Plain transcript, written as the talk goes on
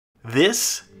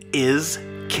This is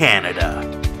Canada.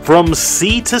 From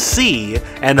sea to sea,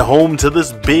 and home to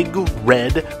this big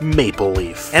red maple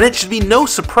leaf. And it should be no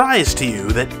surprise to you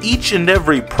that each and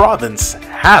every province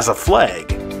has a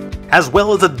flag, as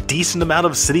well as a decent amount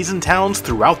of cities and towns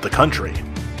throughout the country.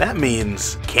 That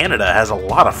means Canada has a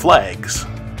lot of flags.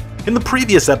 In the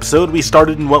previous episode, we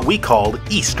started in what we called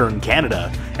Eastern Canada,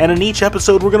 and in each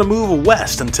episode we're going to move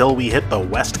west until we hit the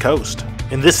west coast.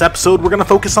 In this episode, we're going to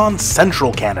focus on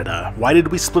Central Canada. Why did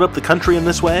we split up the country in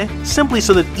this way? Simply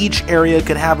so that each area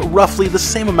could have roughly the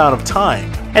same amount of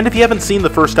time. And if you haven't seen the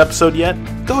first episode yet,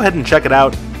 go ahead and check it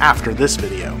out after this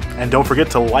video. And don't forget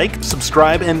to like,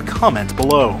 subscribe, and comment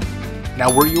below.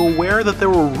 Now, were you aware that there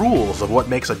were rules of what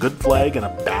makes a good flag and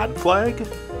a bad flag?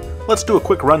 Let's do a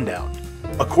quick rundown.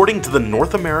 According to the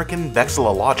North American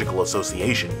Vexillological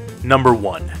Association, number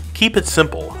 1. Keep it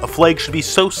simple. A flag should be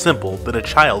so simple that a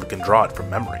child can draw it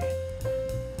from memory.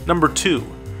 Number 2.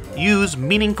 Use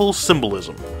meaningful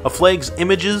symbolism. A flag's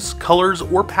images, colors,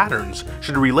 or patterns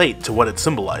should relate to what it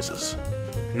symbolizes.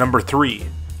 Number 3.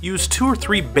 Use 2 or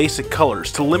 3 basic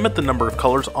colors to limit the number of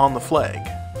colors on the flag.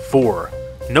 4.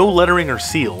 No lettering or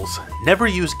seals. Never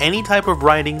use any type of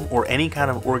writing or any kind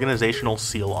of organizational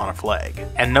seal on a flag.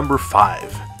 And number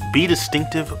 5. Be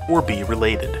distinctive or be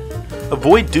related.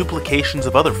 Avoid duplications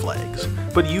of other flags,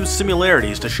 but use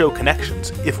similarities to show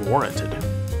connections if warranted.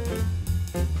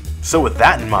 So with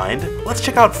that in mind, let's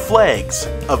check out flags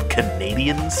of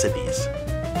Canadian cities.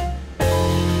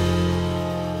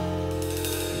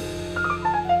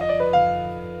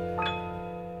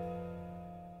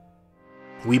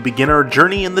 We begin our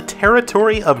journey in the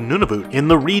territory of Nunavut, in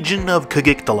the region of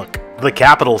Qaqikqaluk, the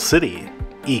capital city,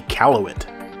 Iqaluit.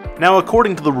 Now,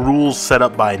 according to the rules set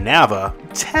up by NAVA,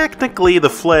 technically the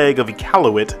flag of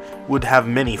Iqaluit would have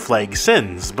many flag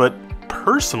sins, but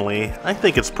personally, I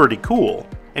think it's pretty cool.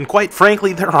 And quite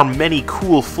frankly, there are many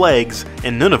cool flags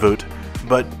in Nunavut,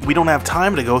 but we don't have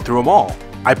time to go through them all.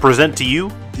 I present to you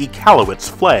Iqaluit's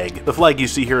flag. The flag you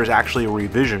see here is actually a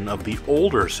revision of the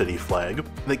older city flag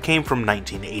that came from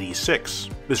 1986.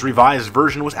 This revised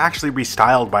version was actually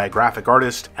restyled by a graphic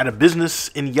artist at a business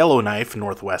in Yellowknife,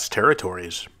 Northwest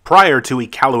Territories. Prior to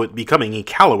Iqaluit becoming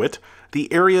Iqaluit,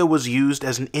 the area was used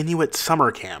as an Inuit summer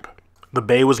camp. The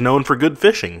bay was known for good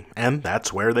fishing, and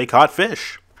that's where they caught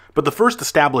fish. But the first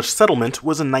established settlement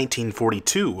was in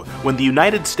 1942, when the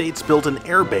United States built an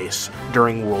air base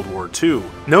during World War II,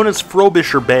 known as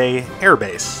Frobisher Bay Air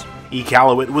Base.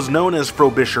 Iqaluit was known as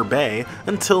Frobisher Bay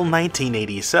until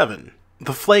 1987.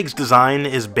 The flag's design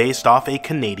is based off a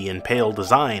Canadian Pale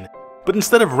design, but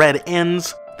instead of red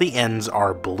ends, the ends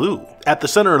are blue. At the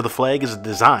center of the flag is a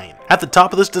design. At the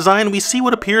top of this design, we see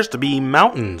what appears to be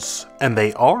mountains, and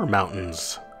they are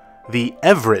mountains. The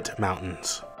Everett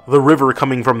Mountains. The river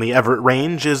coming from the Everett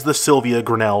Range is the Sylvia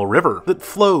Grinnell River that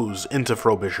flows into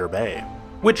Frobisher Bay,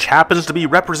 which happens to be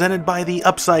represented by the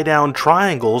upside-down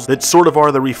triangles that sort of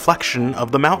are the reflection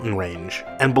of the mountain range.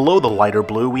 And below the lighter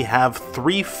blue we have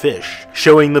 3 fish,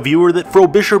 showing the viewer that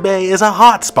Frobisher Bay is a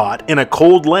hot spot in a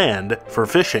cold land for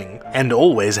fishing, and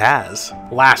always has.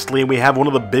 Lastly, we have one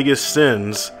of the biggest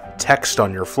sins, text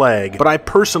on your flag, but I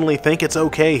personally think it's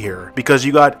okay here, because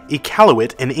you got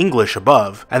Iqaluit in English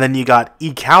above, and then you got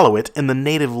Iqaluit in the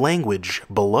native language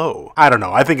below. I don't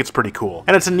know, I think it's pretty cool,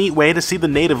 and it's a neat way to see the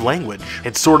native language.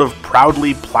 It's sort of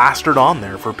proudly plastered on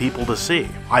there for people to see.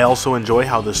 I also enjoy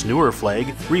how this newer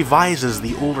flag revises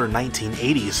the older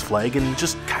 1980s flag and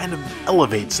just kind of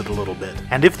elevates it a little bit.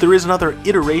 And if there is another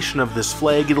iteration of this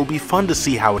flag, it'll be fun to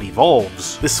see how it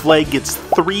evolves. This flag gets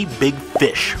 3 big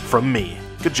fish from me.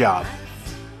 Good job.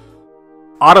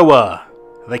 Ottawa,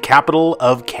 the capital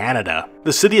of Canada.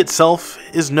 The city itself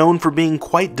is known for being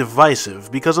quite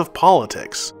divisive because of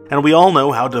politics, and we all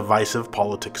know how divisive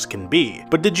politics can be.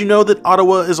 But did you know that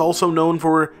Ottawa is also known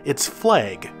for its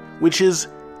flag, which is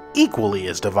equally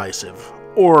as divisive?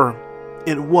 Or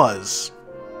it was.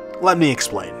 Let me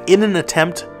explain. In an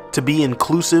attempt to be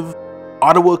inclusive,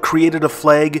 Ottawa created a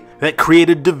flag that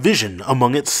created division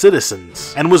among its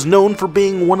citizens, and was known for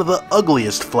being one of the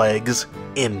ugliest flags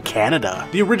in Canada.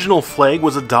 The original flag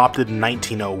was adopted in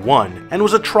 1901, and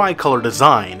was a tricolor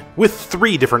design, with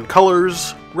 3 different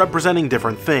colors representing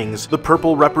different things. The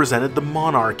purple represented the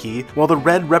monarchy, while the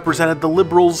red represented the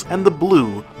Liberals, and the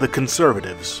blue the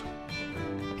Conservatives.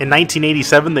 In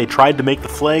 1987, they tried to make the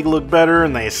flag look better,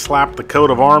 and they slapped the coat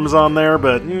of arms on there,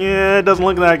 but yeah, it doesn't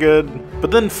look that good.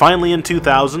 But then finally in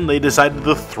 2000, they decided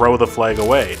to throw the flag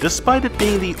away, despite it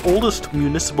being the oldest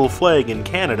municipal flag in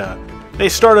Canada. They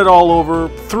started all over,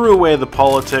 threw away the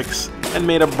politics, and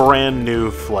made a brand new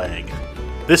flag.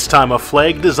 This time a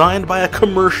flag designed by a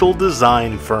commercial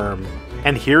design firm.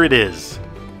 And here it is.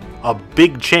 a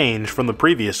big change from the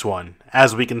previous one.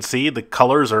 As we can see, the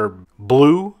colors are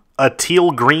blue, a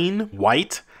teal green,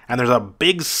 white, and there's a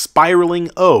big spiraling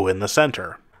O in the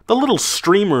center. The little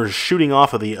streamers shooting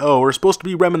off of the O are supposed to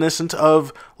be reminiscent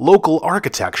of local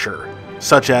architecture,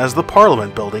 such as the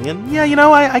Parliament building, and yeah,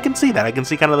 I can see that. I can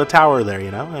see kind of the tower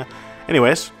there,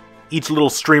 Anyways, each little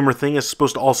streamer thing is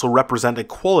supposed to also represent a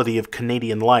quality of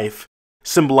Canadian life,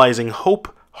 symbolizing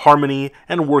hope, harmony,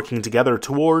 and working together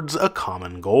towards a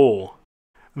common goal.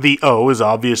 The O is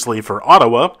obviously for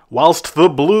Ottawa, whilst the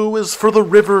blue is for the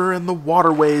river and the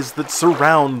waterways that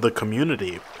surround the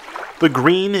community. The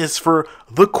green is for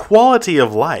the quality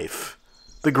of life.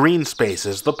 The green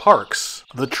spaces, the parks,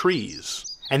 the trees.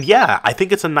 And yeah, I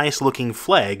think it's a nice looking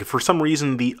flag. For some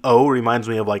reason, the O reminds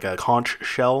me of like a conch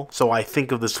shell. So I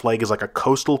think of this flag as like a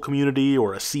coastal community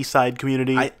or a seaside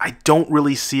community. I don't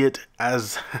really see it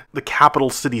as the capital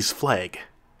city's flag,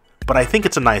 but I think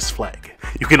it's a nice flag.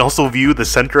 You can also view the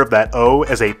center of that O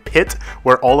as a pit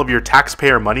where all of your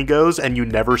taxpayer money goes and you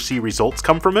never see results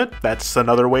come from it. That's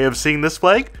another way of seeing this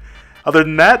flag. Other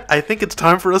than that, I think it's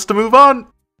time for us to move on.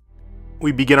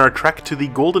 We begin our trek to the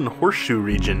Golden Horseshoe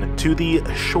region, to the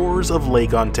shores of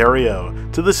Lake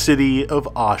Ontario, to the city of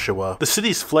Oshawa. The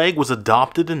city's flag was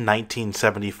adopted in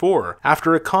 1974,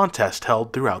 after a contest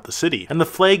held throughout the city, and the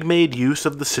flag made use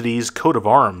of the city's coat of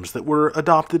arms that were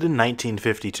adopted in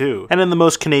 1952. And in the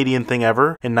most Canadian thing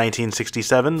ever, in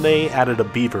 1967, they added a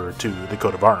beaver to the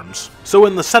coat of arms. So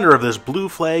in the center of this blue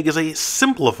flag is a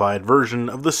simplified version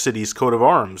of the city's coat of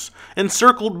arms,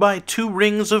 encircled by 2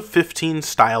 rings of 15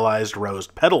 stylized rosed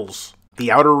petals.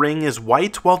 The outer ring is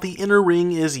white while the inner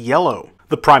ring is yellow.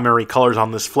 The primary colors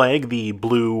on this flag, the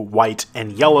blue, white,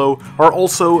 and yellow, are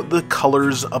also the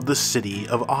colors of the city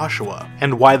of Oshawa.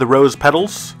 And why the rose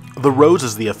petals? The rose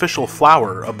is the official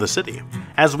flower of the city.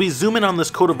 As we zoom in on this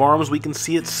coat of arms, we can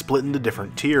see it split into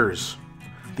different tiers.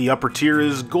 The upper tier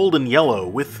is golden yellow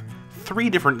with 3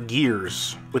 different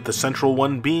gears, with the central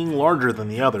one being larger than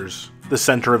the others. The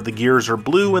center of the gears are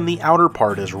blue and the outer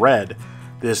part is red.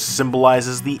 This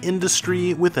symbolizes the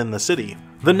industry within the city.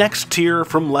 The next tier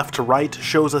from left to right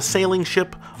shows a sailing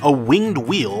ship, a winged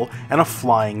wheel, and a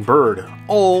flying bird,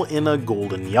 all in a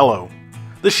golden yellow.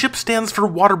 The ship stands for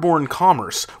waterborne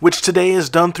commerce, which today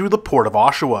is done through the port of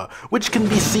Oshawa, which can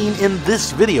be seen in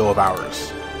this video of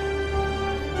ours.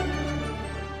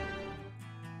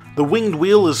 The winged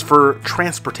wheel is for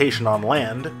transportation on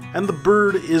land, and the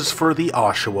bird is for the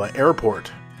Oshawa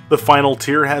airport. The final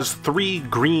tier has 3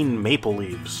 green maple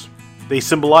leaves. They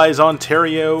symbolize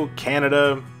Ontario,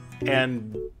 Canada,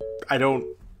 and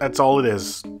that's all it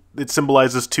is. It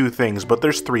symbolizes 2 things, but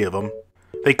there's 3 of them.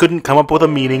 They couldn't come up with a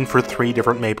meaning for 3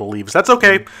 different maple leaves. That's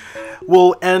okay.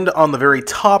 We'll end on the very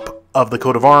top of the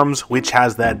coat of arms, which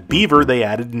has that beaver they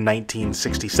added in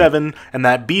 1967, and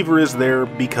that beaver is there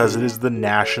because it is the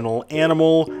national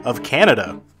animal of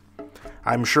Canada.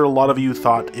 I'm sure a lot of you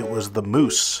thought it was the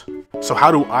moose. So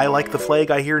how do I like the flag,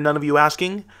 I hear none of you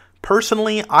asking?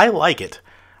 Personally, I like it.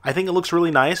 I think it looks really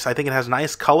nice. I think it has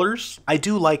nice colors. I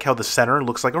do like how the center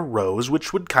looks like a rose,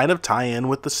 which would kind of tie in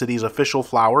with the city's official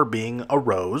flower being a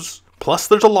rose. Plus,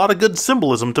 there's a lot of good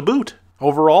symbolism to boot.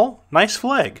 Overall, nice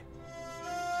flag.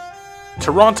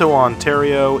 Toronto,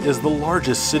 Ontario is the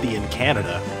largest city in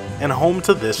Canada and home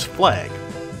to this flag.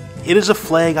 It is a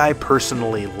flag I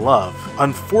personally love.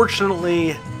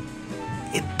 Unfortunately,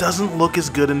 it doesn't look as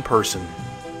good in person.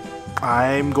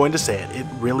 I'm going to say it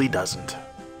really doesn't.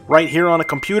 Right here on a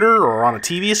computer or on a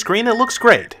TV screen, it looks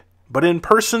great. But in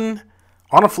person,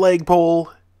 on a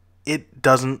flagpole, it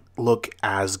doesn't look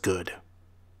as good.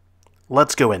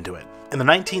 Let's go into it. In the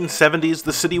 1970s,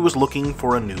 the city was looking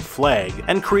for a new flag,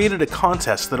 and created a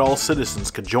contest that all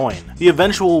citizens could join. The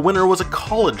eventual winner was a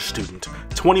college student,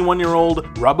 21-year-old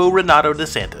Rabo Renato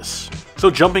DeSantis.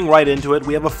 So jumping right into it,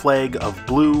 we have a flag of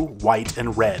blue, white,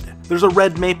 and red. There's a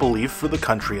red maple leaf for the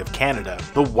country of Canada.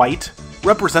 The white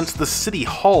represents the City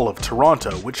Hall of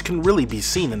Toronto, which can really be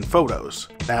seen in photos.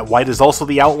 That white is also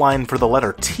the outline for the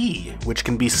letter T, which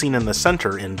can be seen in the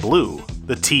center in blue.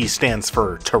 The T stands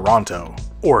for Toronto,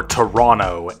 or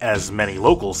Toronto, as many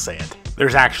locals say it.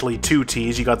 There's actually 2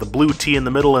 T's. You got the blue T in the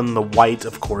middle, and the white,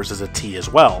 of course, is a T as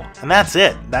well. And that's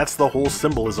it. That's the whole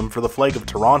symbolism for the flag of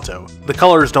Toronto. The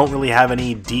colors don't really have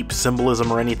any deep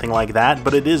symbolism or anything like that,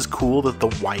 but it is cool that the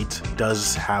white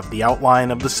does have the outline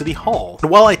of the City Hall.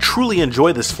 And while I truly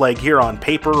enjoy this flag here on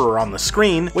paper or on the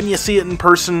screen, when you see it in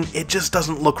person, it just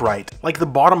doesn't look right. Like the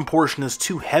bottom portion is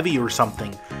too heavy or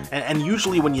something. And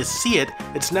usually when you see it,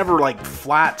 it's never like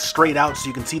flat, straight out so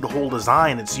you can see the whole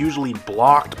design. It's usually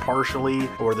blocked partially,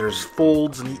 or there's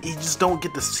folds, and you just don't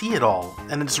get to see it all,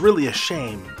 and it's really a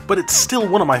shame. But it's still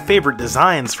one of my favorite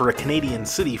designs for a Canadian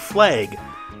city flag.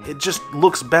 It just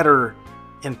looks better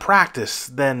in practice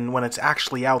than when it's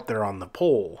actually out there on the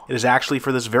pole. It is actually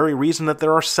for this very reason that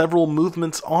there are several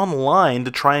movements online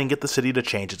to try and get the city to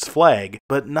change its flag,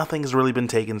 but nothing's really been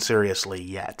taken seriously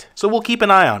yet. So we'll keep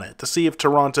an eye on it to see if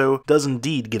Toronto does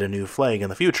indeed get a new flag in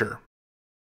the future.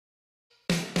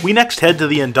 We next head to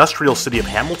the industrial city of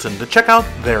Hamilton to check out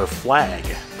their flag.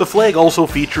 The flag also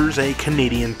features a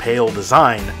Canadian pale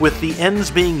design, with the ends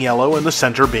being yellow and the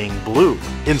center being blue.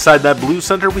 Inside that blue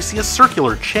center we see a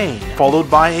circular chain, followed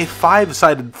by a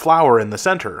five-sided flower in the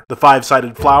center. The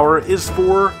five-sided flower is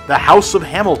for the House of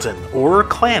Hamilton, or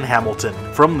Clan Hamilton,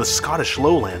 from the Scottish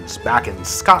lowlands back in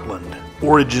Scotland.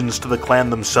 Origins to the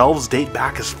clan themselves date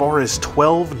back as far as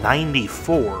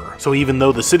 1294, so even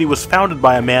though the city was founded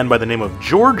by a man by the name of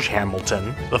George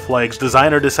Hamilton, the flag's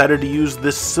designer decided to use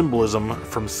this symbolism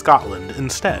from Scotland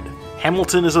instead.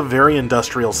 Hamilton is a very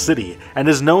industrial city, and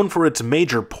is known for its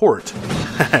major port.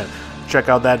 Check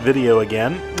out that video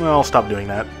again. Well, I'll stop doing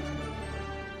that.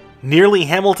 Nearly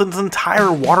Hamilton's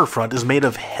entire waterfront is made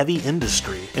of heavy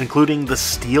industry, including the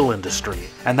steel industry,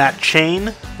 and that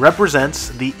chain represents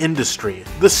the industry,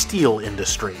 the steel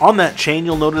industry. On that chain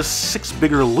you'll notice 6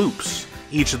 bigger loops.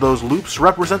 Each of those loops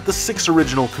represent the 6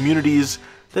 original communities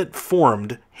that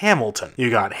formed Hamilton.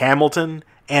 You got Hamilton,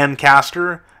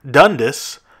 Ancaster,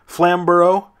 Dundas,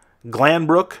 Flamborough,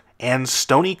 Glanbrook, and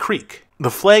Stony Creek. The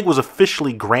flag was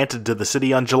officially granted to the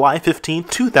city on July 15,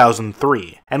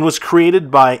 2003, and was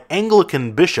created by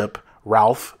Anglican Bishop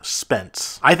Ralph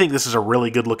Spence. I think this is a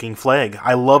really good looking flag.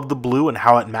 I love the blue and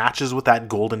how it matches with that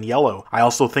gold and yellow. I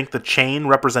also think the chain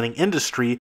representing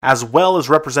industry, as well as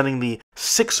representing the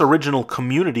 6 original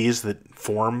communities that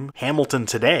form Hamilton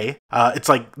today, it's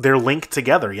like they're linked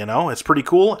together, you know? It's pretty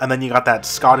cool. And then you got that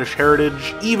Scottish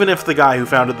heritage, even if the guy who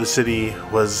founded the city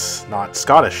was not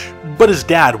Scottish. But his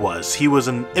dad was. He was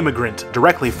an immigrant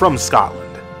directly from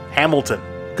Scotland. Hamilton.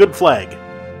 Good flag.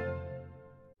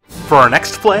 For our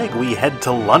next flag, we head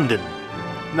to London.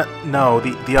 No,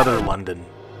 the other London.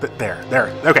 There.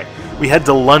 Okay. We head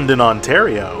to London,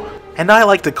 Ontario. And I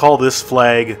like to call this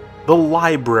flag the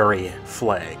library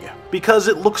flag, because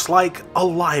it looks like a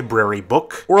library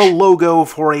book, or a logo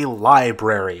for a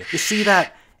library. You see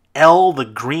that L, the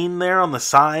green there on the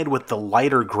side with the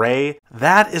lighter gray?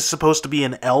 That is supposed to be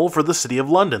an L for the City of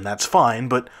London, that's fine,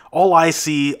 but all I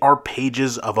see are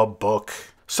pages of a book.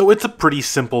 So it's a pretty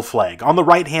simple flag. On the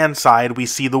right-hand side, we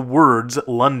see the words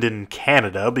London,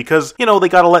 Canada, because, you know, they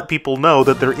gotta let people know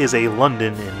that there is a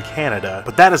London in Canada.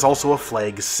 But that is also a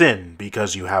flag sin,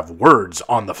 because you have words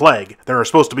on the flag. There are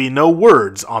supposed to be no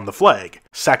words on the flag.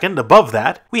 Second, above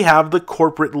that, we have the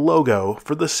corporate logo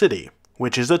for the city,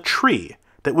 which is a tree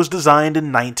that was designed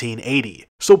in 1980.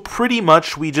 So pretty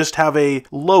much we just have a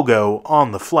logo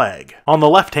on the flag. On the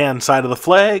left-hand side of the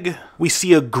flag, we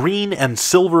see a green and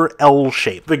silver L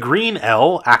shape. The green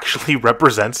L actually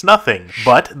represents nothing,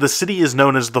 but the city is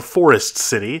known as the Forest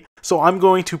City, so I'm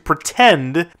going to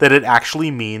pretend that it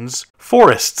actually means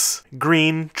forests.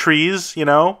 Green trees, you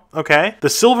know? Okay. The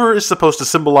silver is supposed to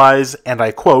symbolize, and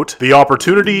I quote, the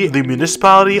opportunity the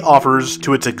municipality offers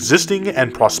to its existing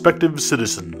and prospective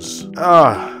citizens.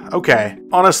 Okay.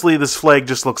 Honestly, this flag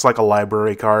just looks like a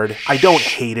library card. I don't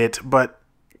hate it, but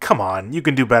come on, you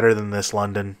can do better than this,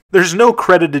 London. There's no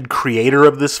credited creator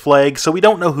of this flag, so we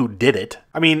don't know who did it.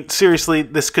 I mean, seriously,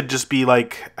 this could just be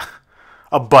like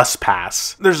a bus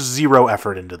pass. There's zero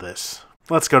effort into this.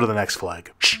 Let's go to the next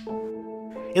flag.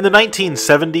 In the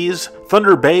 1970s,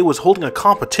 Thunder Bay was holding a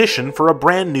competition for a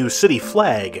brand new city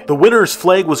flag. The winner's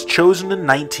flag was chosen in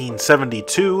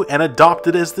 1972 and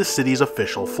adopted as the city's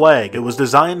official flag. It was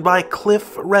designed by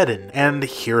Cliff Redden, and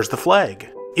here's the flag.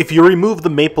 If you remove the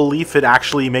maple leaf, it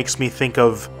actually makes me think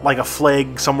of like a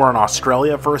flag somewhere in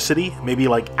Australia for a city, maybe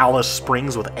like Alice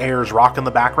Springs with Ayers Rock in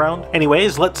the background.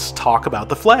 Anyways, let's talk about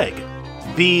the flag.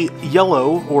 The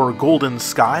yellow or golden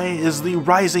sky is the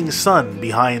rising sun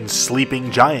behind Sleeping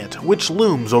Giant, which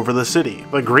looms over the city.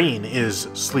 The green is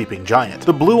Sleeping Giant.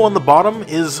 The blue on the bottom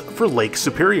is for Lake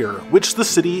Superior, which the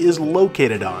city is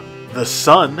located on. The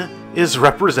sun is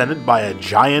represented by a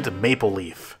giant maple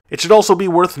leaf. It should also be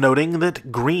worth noting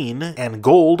that green and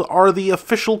gold are the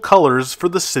official colors for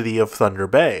the city of Thunder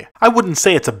Bay. I wouldn't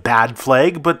say it's a bad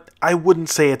flag, but I wouldn't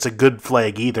say it's a good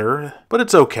flag either. But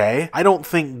it's okay. I don't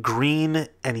think green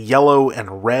and yellow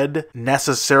and red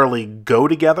necessarily go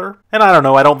together. And I don't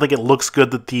know, I don't think it looks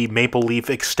good that the maple leaf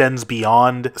extends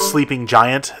beyond Sleeping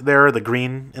Giant there, the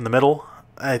green in the middle.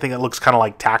 I think it looks kind of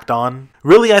like tacked on.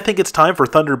 Really, I think it's time for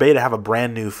Thunder Bay to have a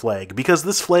brand new flag, because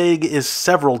this flag is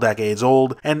several decades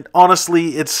old, and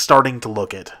honestly, it's starting to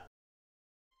look it.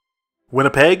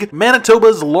 Winnipeg,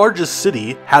 Manitoba's largest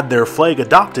city, had their flag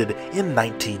adopted in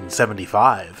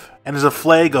 1975. And is a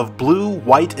flag of blue,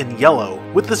 white, and yellow,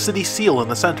 with the city seal in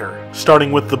the center.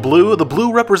 Starting with the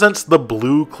blue represents the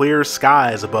blue clear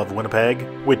skies above Winnipeg,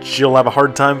 which you'll have a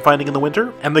hard time finding in the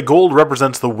winter, and the gold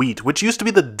represents the wheat, which used to be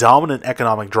the dominant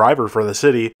economic driver for the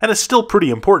city, and is still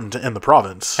pretty important in the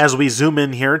province. As we zoom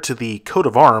in here to the coat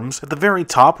of arms, at the very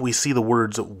top we see the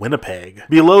words Winnipeg.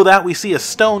 Below that we see a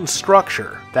stone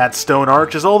structure. That stone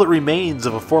arch is all that remains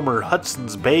of a former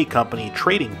Hudson's Bay Company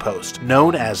trading post,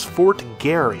 known as Fort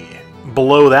Garry.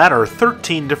 Below that are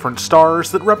 13 different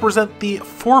stars that represent the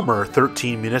former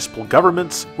 13 municipal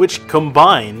governments, which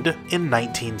combined in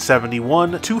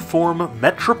 1971 to form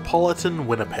Metropolitan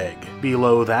Winnipeg.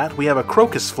 Below that we have a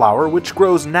crocus flower which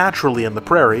grows naturally in the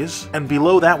prairies, and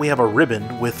below that we have a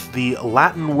ribbon with the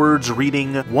Latin words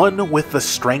reading, "One with the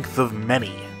strength of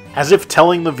many." As if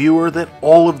telling the viewer that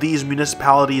all of these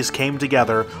municipalities came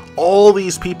together, all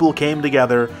these people came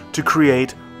together to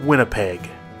create Winnipeg.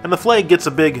 And the flag gets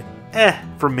a big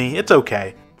from me, it's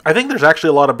okay. I think there's actually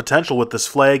a lot of potential with this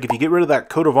flag. If you get rid of that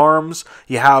coat of arms,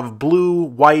 you have blue,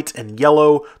 white, and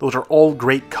yellow. Those are all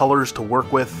great colors to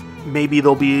work with. Maybe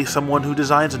there'll be someone who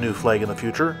designs a new flag in the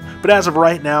future. But as of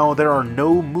right now, there are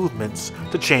no movements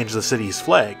to change the city's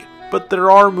flag. But there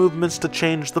are movements to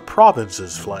change the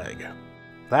province's flag.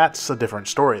 That's a different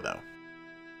story, though.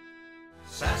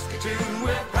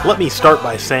 Let me start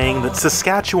by saying that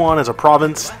Saskatchewan as a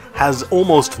province has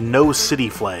almost no city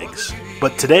flags.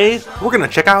 But today, we're going to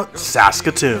check out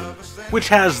Saskatoon, which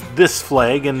has this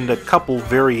flag and a couple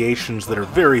variations that are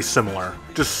very similar,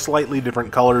 just slightly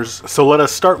different colors. So let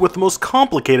us start with the most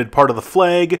complicated part of the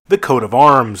flag, the coat of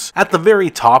arms. At the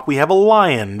very top we have a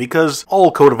lion, because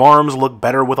all coat of arms look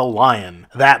better with a lion.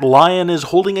 That lion is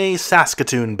holding a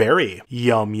Saskatoon berry,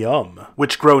 yum yum,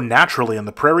 which grow naturally in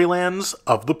the prairie lands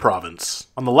of the province.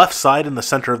 On the left side in the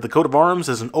center of the coat of arms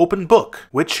is an open book,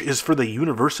 which is for the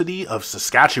University of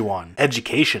Saskatchewan,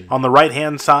 education. On the right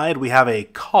hand side we have a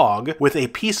cog with a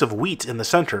piece of wheat in the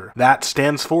center. That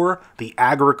stands for the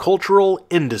agricultural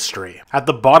industry. At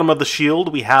the bottom of the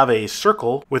shield we have a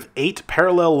circle with 8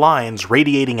 parallel lines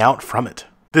radiating out from it.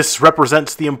 This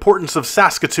represents the importance of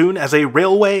Saskatoon as a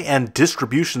railway and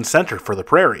distribution center for the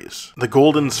prairies. The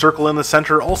golden circle in the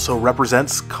center also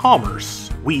represents commerce.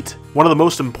 Wheat, one of the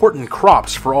most important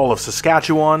crops for all of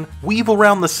Saskatchewan, weave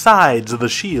around the sides of the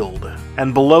shield.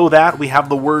 And below that we have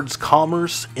the words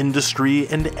commerce, industry,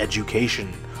 and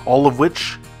education, all of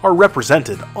which are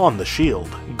represented on the shield.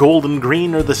 Gold and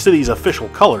green are the city's official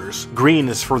colors. Green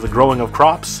is for the growing of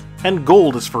crops, and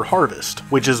gold is for harvest,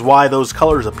 which is why those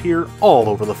colors appear all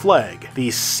over the flag. The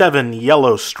 7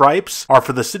 yellow stripes are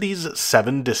for the city's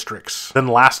 7 districts. Then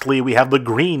lastly, we have the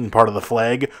green part of the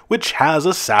flag, which has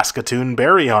a Saskatoon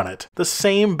berry on it. The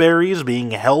same berries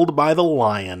being held by the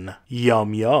lion.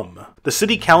 Yum yum. The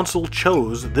city council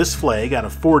chose this flag out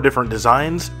of 4 different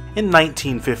designs in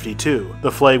 1952.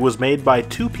 The flag was made by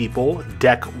 2 people,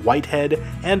 Deck Whitehead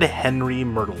and Henry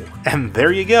Myrtle. And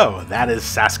there you go, that is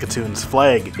Saskatoon's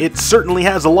flag. It certainly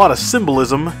has a lot of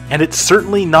symbolism, and it's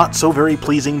certainly not so very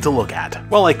pleasing to look at.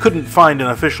 While I couldn't find an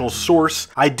official source,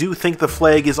 I do think the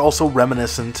flag is also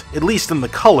reminiscent, at least in the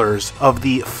colors, of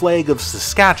the flag of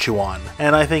Saskatchewan,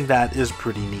 and I think that is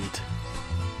pretty neat.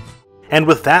 And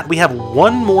with that, we have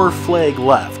one more flag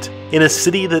left, in a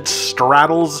city that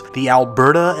straddles the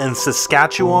Alberta and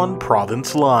Saskatchewan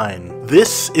province line.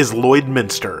 This is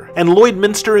Lloydminster, and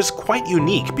Lloydminster is quite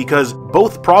unique because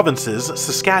both provinces,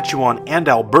 Saskatchewan and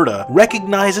Alberta,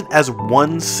 recognize it as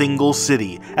one single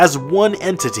city, as one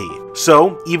entity.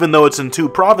 So, even though it's in 2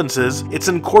 provinces, it's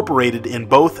incorporated in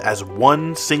both as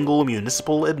one single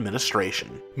municipal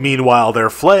administration. Meanwhile, their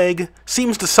flag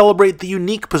seems to celebrate the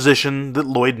unique position that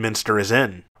Lloydminster is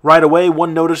in. Right away,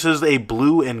 one notices a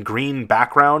blue and green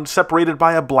background separated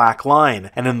by a black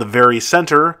line, and in the very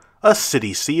center, a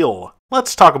city seal.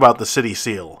 Let's talk about the city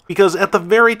seal, because at the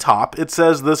very top it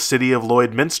says the City of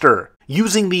Lloydminster,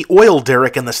 using the oil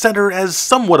derrick in the center as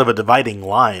somewhat of a dividing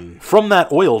line. From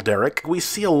that oil derrick, we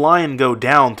see a line go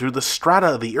down through the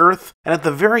strata of the earth, and at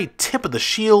the very tip of the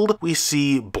shield, we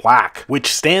see black,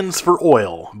 which stands for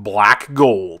oil, black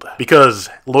gold, because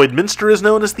Lloydminster is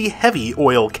known as the heavy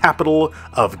oil capital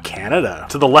of Canada.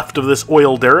 To the left of this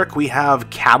oil derrick, we have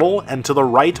cattle, and to the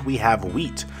right, we have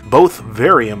wheat, both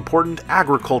very important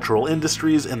agricultural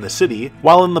industries in the city,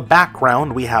 while in the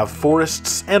background, we have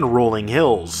forests and rolling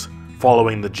hills,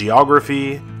 following the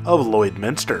geography of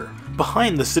Lloydminster.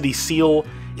 Behind the city seal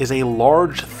is a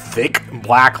large, thick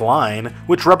black line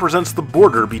which represents the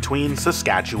border between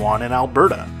Saskatchewan and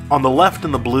Alberta. On the left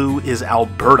in the blue is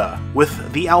Alberta,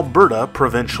 with the Alberta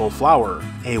provincial flower,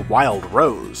 a wild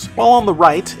rose, while on the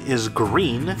right is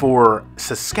green for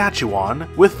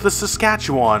Saskatchewan, with the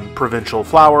Saskatchewan provincial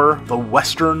flower, the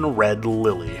western red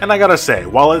lily. And I gotta say,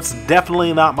 while it's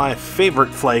definitely not my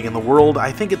favorite flag in the world,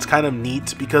 I think it's kind of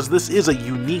neat because this is a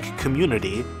unique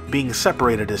community, being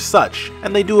separated as such,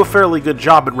 and they do a fairly good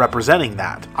job at representing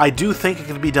that. I do think it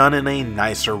could be done in a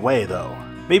nicer way though.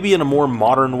 Maybe in a more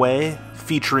modern way,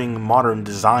 featuring modern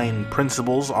design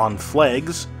principles on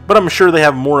flags, but I'm sure they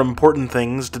have more important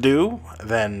things to do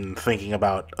than thinking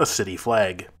about a city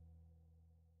flag.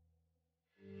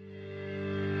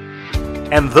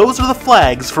 And those are the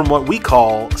flags from what we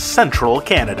call Central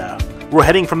Canada. We're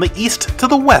heading from the east to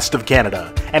the west of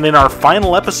Canada, and in our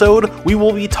final episode, we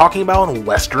will be talking about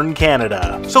Western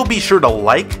Canada. So be sure to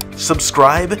like,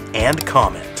 subscribe, and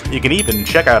comment. You can even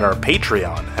check out our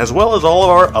Patreon, as well as all of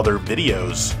our other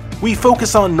videos. We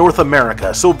focus on North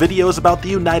America, so videos about the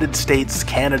United States,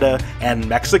 Canada, and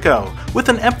Mexico, with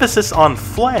an emphasis on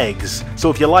flags.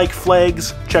 So if you like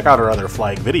flags, check out our other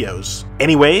flag videos.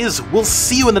 Anyways, we'll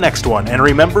see you in the next one, and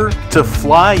remember to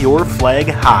fly your flag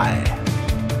high.